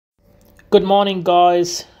Good morning,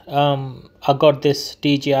 guys. I got this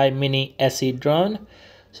Dji Mini Se drone,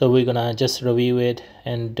 so we're gonna just review it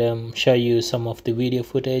and show you some of the video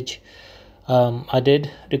footage. I did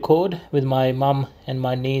record with my mum and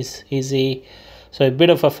my niece Izzy, so a bit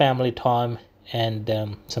of a family time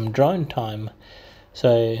and some drone time.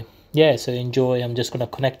 So yeah, so enjoy. I'm just gonna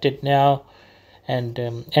connect it now, and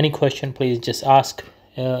any question, please just ask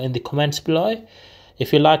in the comments below.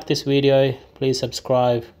 If you like this video, please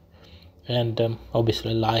subscribe and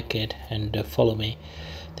obviously like it and follow me.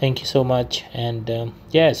 Thank you so much. And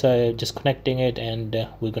yeah, so just connecting it, and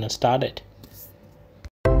we're gonna start it.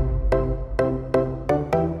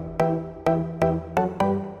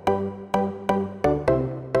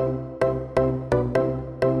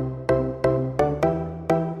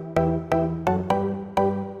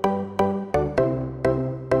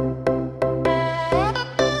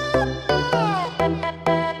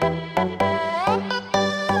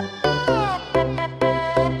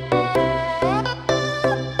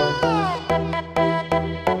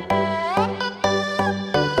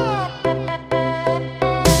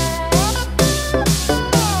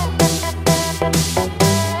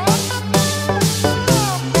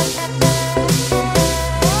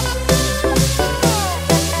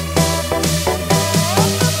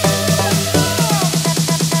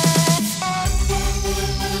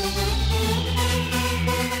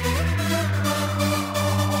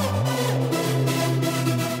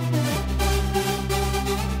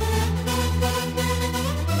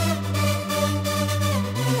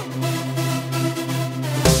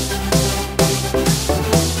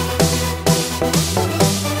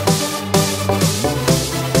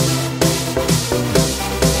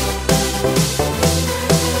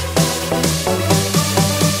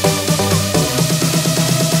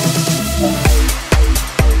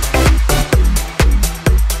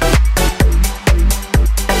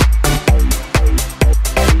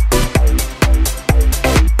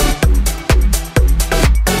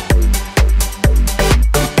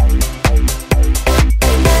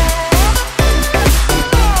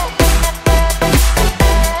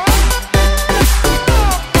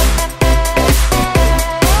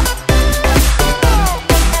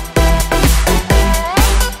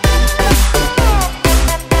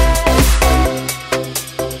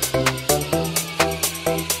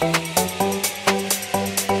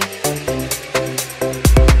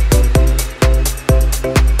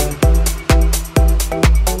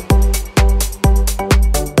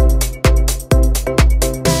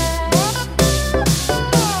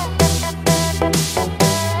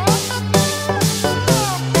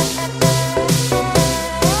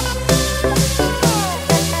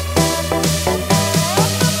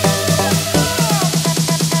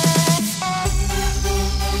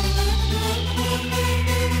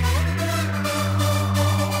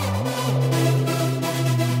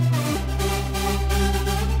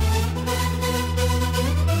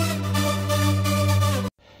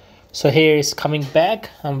 So here is coming back.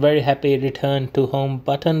 I'm very happy return to home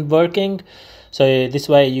button working. So this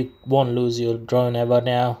way you won't lose your drone ever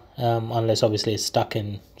now, unless obviously it's stuck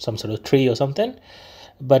in some sort of tree or something.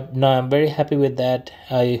 But no, I'm very happy with that.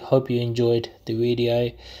 I hope you enjoyed the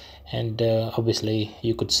video, and obviously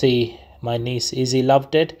you could see my niece Izzy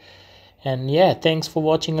loved it. And yeah, thanks for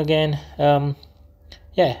watching again.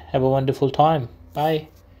 Yeah, have a wonderful time. Bye.